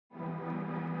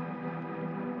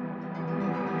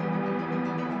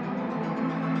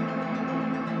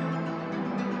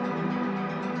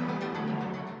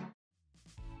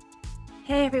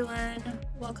Hey everyone,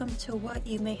 welcome to what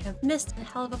you may have missed in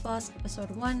Helluva Boss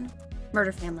Episode 1,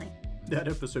 Murder Family. That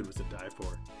episode was to die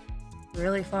for.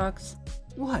 Really, Fox?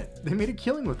 What? They made a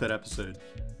killing with that episode.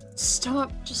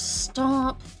 Stop, just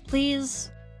stop,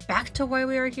 please. Back to why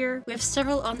we are here. We have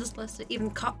several on this list that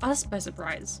even caught us by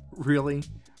surprise. Really?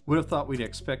 Would have thought we'd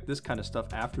expect this kind of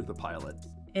stuff after the pilot.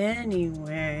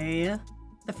 Anyway,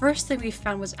 the first thing we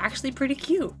found was actually pretty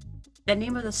cute. The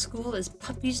name of the school is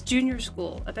Puppy's Junior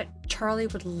School. I bet Charlie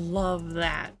would love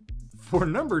that. For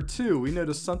number 2, we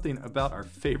noticed something about our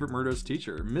favorite Murdo's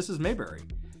teacher, Mrs. Mayberry.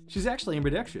 She's actually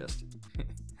ambidextrous.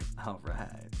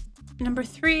 Alright. Number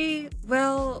 3,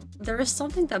 well, there is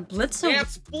something that blitzo...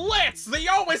 It's Blitz! The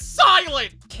O is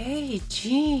silent! Okay,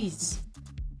 jeez.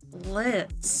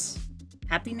 Blitz.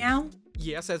 Happy now?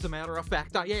 Yes, as a matter of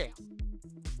fact, I am.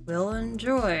 We'll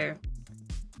enjoy.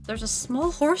 There's a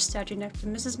small horse statue next to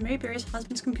Mrs. Mayberry's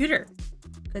husband's computer.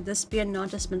 Could this be a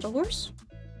nod to Spindle Horse?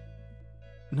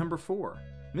 Number 4.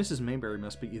 Mrs. Mayberry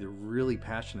must be either really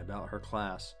passionate about her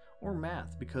class or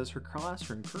math because her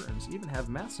classroom curtains even have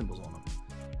math symbols on them.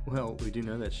 Well, we do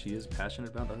know that she is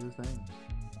passionate about other things.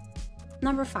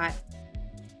 Number 5.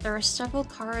 There are several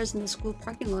cars in the school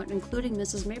parking lot, including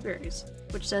Mrs. Mayberry's,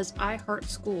 which says I Heart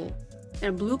School,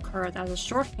 and a blue car that has a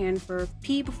shorthand for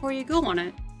P before you go on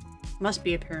it. Must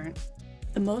be apparent.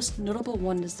 The most notable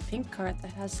one is the pink car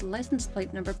that has the license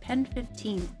plate number Pen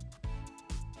 15.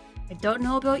 I don't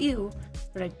know about you,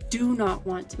 but I do not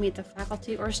want to meet the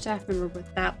faculty or staff member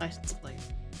with that license plate.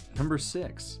 Number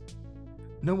 6.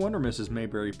 No wonder Mrs.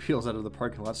 Mayberry peels out of the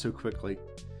parking lot so quickly.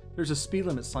 There's a speed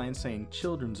limit sign saying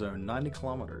Children's Zone 90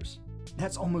 kilometers.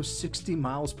 That's almost 60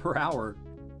 miles per hour.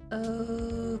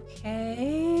 Okay.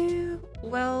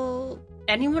 Well,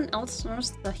 anyone else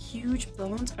notice the huge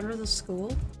bones under the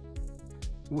school?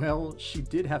 Well, she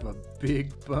did have a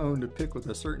big bone to pick with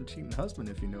a certain teen husband,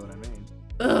 if you know what I mean.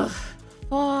 Ugh,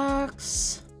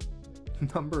 Fox.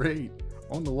 Number 8.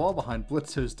 On the wall behind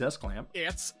Blitzo's desk lamp.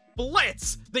 It's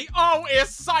Blitz! The O is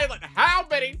silent! How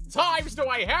many times do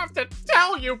I have to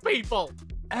tell you people?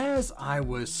 As I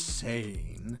was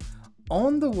saying,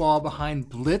 on the wall behind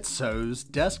Blitzo's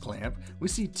desk lamp, we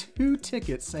see 2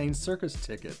 tickets saying circus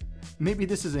ticket. Maybe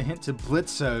this is a hint to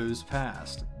Blitzo's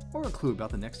past, or a clue about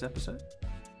the next episode.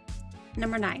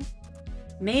 Number 9.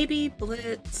 Maybe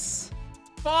Blitz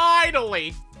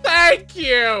Finally! Thank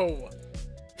you!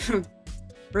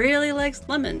 really likes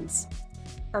lemons.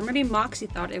 Or maybe Moxie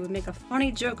thought it would make a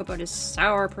funny joke about his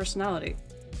sour personality.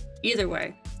 Either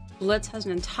way, Blitz has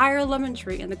an entire lemon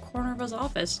tree in the corner of his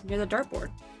office near the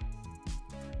dartboard.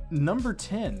 Number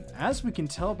 10. As we can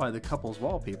tell by the couple's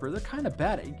wallpaper, they're kind of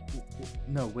bad at...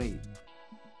 No, wait.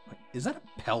 Is that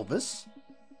a pelvis?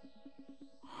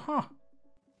 Huh.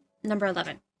 Number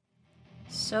 11.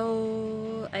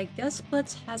 So, I guess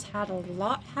Blitz has had a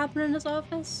lot happen in his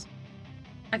office?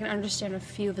 I can understand a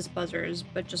few of his buzzers,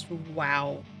 but just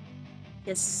wow.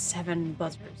 He has 7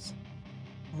 buzzers.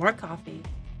 More coffee.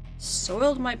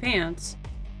 Soiled my pants.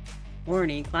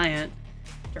 Horny client.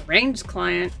 Deranged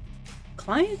client.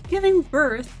 Client giving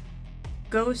birth.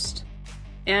 Ghost.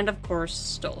 And of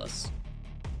course, stolas.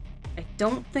 I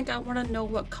don't think I want to know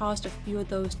what caused a few of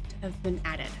those to have been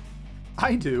added.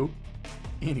 I do.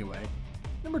 Anyway,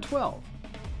 number 12.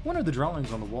 One of the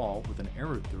drawings on the wall with an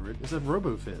arrow through it is a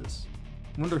robo fizz.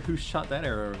 Wonder who shot that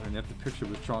arrow and if the picture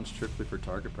was drawn strictly for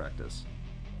target practice.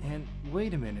 And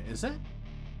wait a minute, is that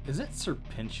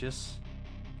Serpentious?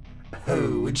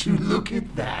 Oh, would you look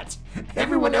at that?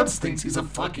 Everyone else thinks he's a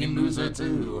fucking loser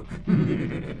too.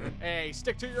 Hey,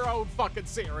 stick to your own fucking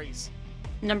series.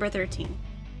 Number 13.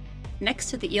 Next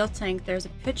to the eel tank, there's a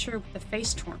picture with the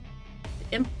face torn.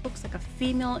 The imp looks like a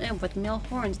female imp with male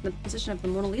horns in the position of the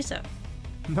Mona Lisa.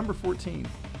 Number 14.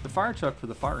 The fire truck for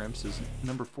the fire imps is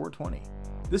number 420.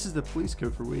 This is the police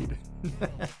code for weed.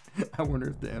 I wonder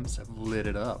if the imps have lit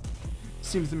it up.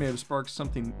 Seems they may have sparked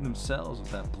something themselves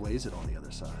with that blaze it on the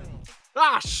other side.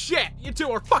 Ah, shit! You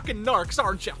two are fucking narcs,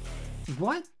 aren't you?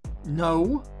 What?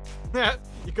 No.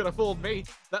 You could have fooled me.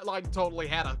 That line totally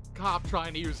had a cop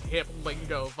trying to use hip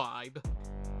lingo vibe.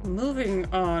 Moving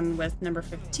on with number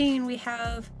 15, we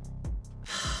have...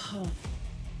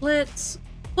 Blitz.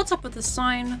 What's up with this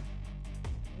sign?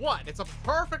 What? It's a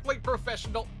perfectly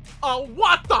professional... Oh,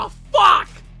 what the fuck?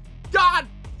 God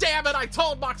damn it, I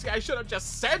told Moxie I should have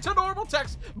just sent a normal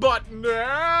text, but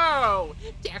no!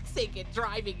 Texting and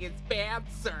driving is bad,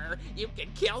 sir. You can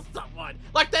kill someone.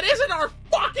 Like, that isn't our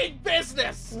fucking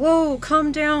business! Whoa,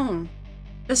 calm down.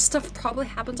 This stuff probably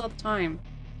happens all the time.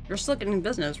 You're still getting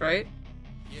business, right?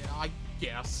 Yeah, I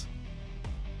guess.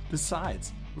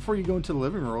 Besides, before you go into the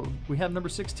living room, we have number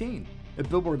 16. A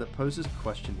billboard that poses a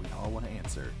question we all want to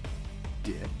answer.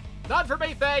 dick. None for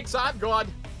me, thanks. I'm good.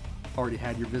 Already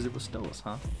had your visit with Stolas,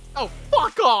 huh? Oh,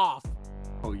 fuck off!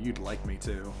 Oh, you'd like me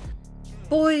to.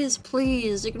 Boys,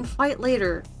 please, you can fight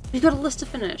later. We've got a list to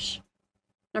finish.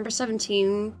 Number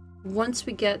 17, once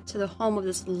we get to the home of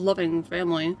this loving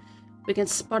family, we can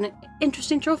spot an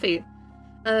interesting trophy.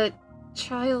 A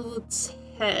child's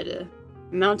head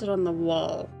mounted on the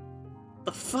wall.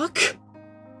 The fuck?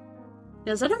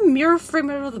 Is that a mirror frame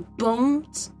out of the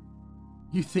bones?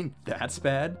 You think that's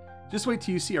bad? Just wait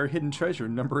till you see our hidden treasure,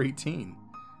 number 18.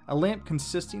 A lamp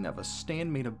consisting of a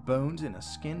stand made of bones and a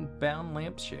skin-bound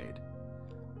lampshade.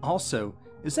 Also,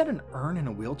 is that an urn in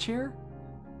a wheelchair?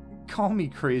 Call me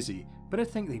crazy, but I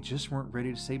think they just weren't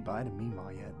ready to say bye to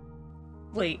Meemaw yet.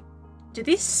 Wait, do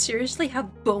these seriously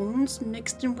have bones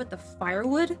mixed in with the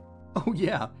firewood? Oh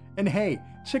yeah, and hey,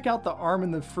 check out the arm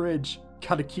in the fridge.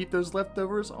 Gotta keep those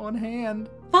leftovers on hand.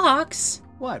 Fox!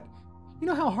 What? You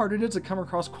know how hard it is to come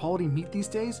across quality meat these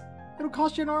days? It'll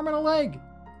cost you an arm and a leg.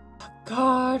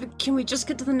 God, can we just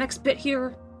get to the next bit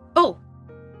here? Oh,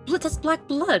 that's black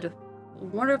blood.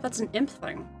 Wonder if that's an imp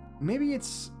thing. Maybe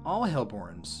it's all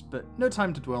Hellborns, but no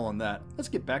time to dwell on that. Let's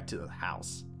get back to the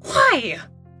house. Why?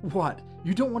 What?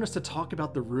 You don't want us to talk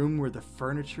about the room where the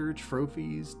furniture,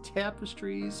 trophies,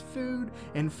 tapestries, food,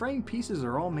 and framed pieces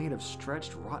are all made of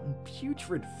stretched, rotten,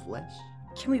 putrid flesh?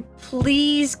 Can we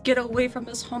please get away from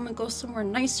this home and go somewhere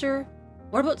nicer?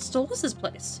 What about Stolas'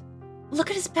 place?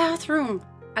 Look at his bathroom.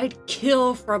 I'd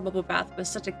kill for a bubble bath with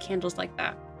such a candles like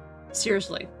that.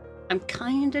 Seriously, I'm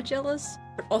kinda jealous,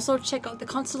 but also check out the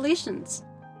constellations.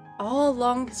 All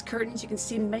along his curtains you can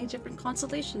see many different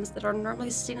constellations that are normally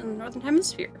seen in the Northern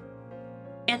Hemisphere.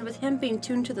 And with him being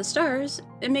tuned to the stars,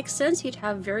 it makes sense he'd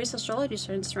have various astrology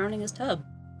signs surrounding his tub.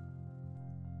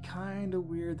 Kinda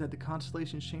weird that the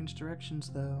constellations change directions,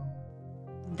 though.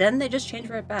 Then they just change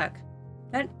right back.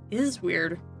 That is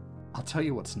weird. I'll tell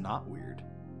you what's not weird.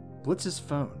 Blitz's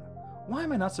phone. Why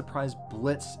am I not surprised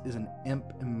Blitz is an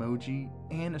imp emoji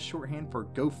and a shorthand for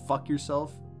go fuck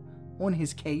yourself on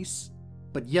his case?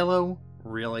 But yellow?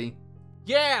 Really?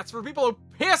 Yeah, it's for people who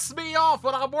piss me off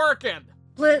when I'm working.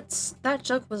 Blitz, that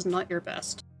joke was not your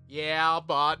best. Yeah,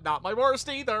 but not my worst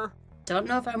either. Don't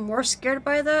know if I'm more scared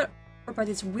by that or by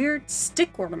these weird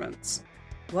stick ornaments.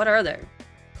 What are they?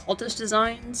 Cultish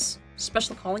designs?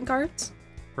 Special calling cards?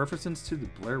 References to the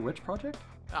Blair Witch Project?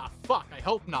 Ah, fuck, I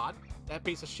hope not. That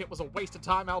piece of shit was a waste of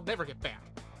time I'll never get back.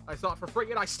 I saw it for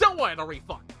free and I still wanted a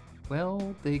refund.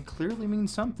 Well, they clearly mean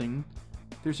something.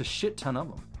 There's a shit ton of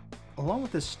them. Along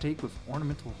with this stake with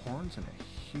ornamental horns and a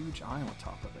huge eye on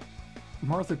top of it.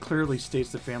 Martha clearly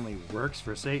states the family works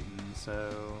for Satan,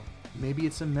 so maybe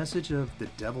it's a message of the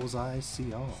devil's eyes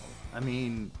see all. I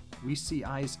mean, we see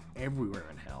eyes everywhere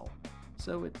in hell,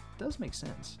 so it does make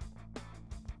sense.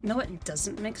 No, it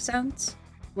doesn't make sense.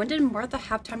 When did Martha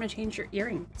have time to change your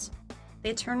earrings?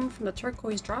 They turned from the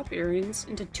turquoise drop earrings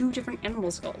into two different animal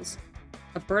skulls.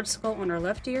 A bird skull on her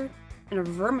left ear, and a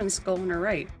vermin skull on her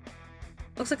right.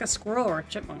 Looks like a squirrel or a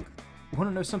chipmunk. Want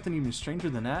to know something even stranger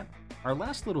than that? Our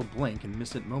last little blank and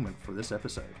miss it moment for this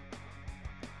episode.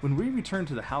 When we return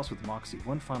to the house with Moxie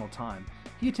one final time,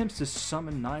 he attempts to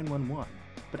summon 911,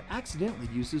 but accidentally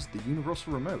uses the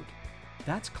universal remote.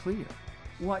 That's clear.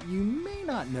 What you may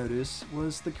not notice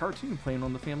was the cartoon playing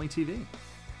on the family TV.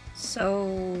 So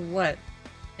what?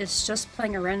 It's just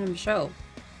playing a random show.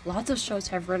 Lots of shows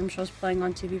have random shows playing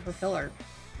on TV for filler.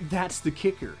 That's the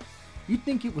kicker. You'd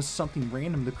think it was something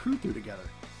random the crew threw together,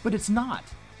 but it's not.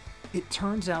 It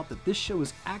turns out that this show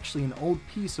is actually an old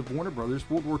piece of Warner Brothers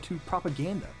World War II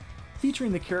propaganda,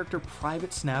 featuring the character Private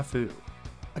Snafu,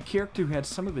 a character who had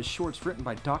some of his shorts written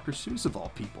by Dr. Seuss of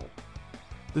all people.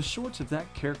 The shorts of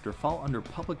that character fall under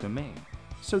public domain,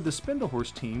 so the Spindle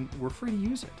Horse team were free to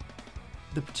use it.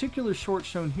 The particular short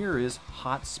shown here is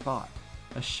Hot Spot,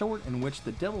 a short in which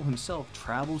the devil himself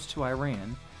travels to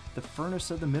Iran, the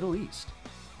furnace of the Middle East.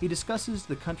 He discusses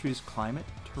the country's climate,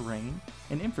 terrain,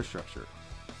 and infrastructure,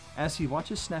 as he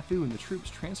watches Snafu and the troops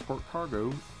transport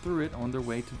cargo through it on their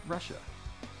way to Russia.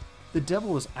 The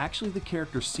devil is actually the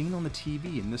character seen on the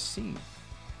TV in this scene.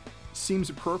 Seems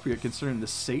appropriate considering the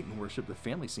Satan worship the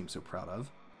family seems so proud of.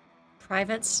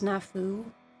 Private Snafu?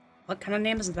 What kind of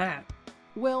name is that?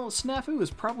 Well, Snafu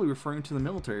is probably referring to the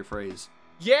military phrase.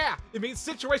 Yeah, it means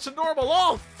situation normal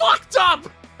all fucked up!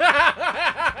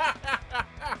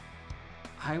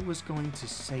 I was going to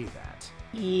say that.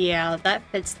 Yeah, that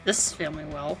fits this family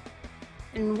well.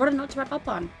 And what a note to wrap up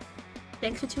on.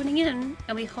 Thanks for tuning in,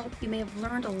 and we hope you may have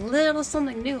learned a little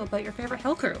something new about your favorite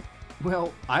Hell Crew.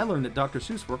 Well, I learned that Dr.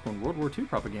 Seuss worked on World War II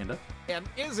propaganda. And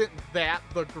isn't that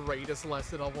the greatest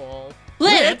lesson of all?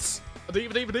 Blitz!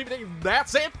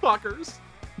 That's it, fuckers!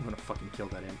 I'm gonna fucking kill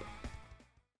that imp.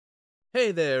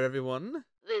 Hey there, everyone.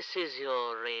 This is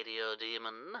your radio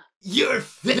demon. Your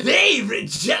favorite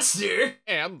jester!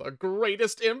 And the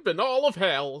greatest imp in all of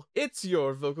hell. It's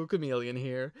your vocal chameleon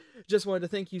here. Just wanted to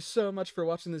thank you so much for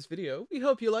watching this video. We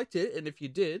hope you liked it, and if you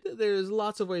did, there's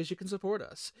lots of ways you can support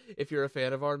us. If you're a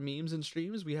fan of our memes and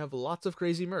streams, we have lots of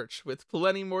crazy merch, with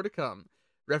plenty more to come.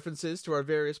 References to our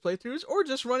various playthroughs, or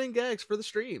just running gags for the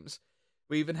streams.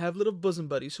 We even have little bosom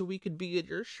buddies so we could be in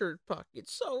your shirt pocket.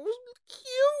 So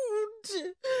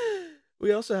cute!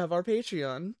 We also have our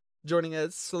Patreon. Joining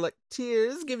at select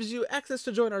tiers gives you access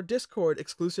to join our Discord,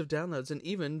 exclusive downloads, and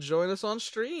even join us on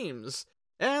streams.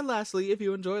 And lastly, if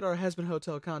you enjoyed our Hazbin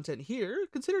Hotel content here,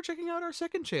 consider checking out our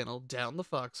second channel, Down the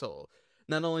Foxhole.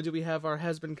 Not only do we have our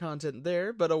Hazbin content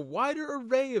there, but a wider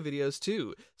array of videos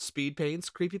too. Speed paints,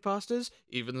 creepypastas,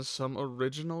 even some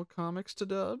original comics to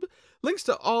dub. Links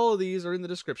to all of these are in the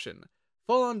description.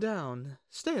 Fall on down.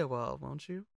 Stay a while, won't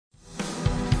you?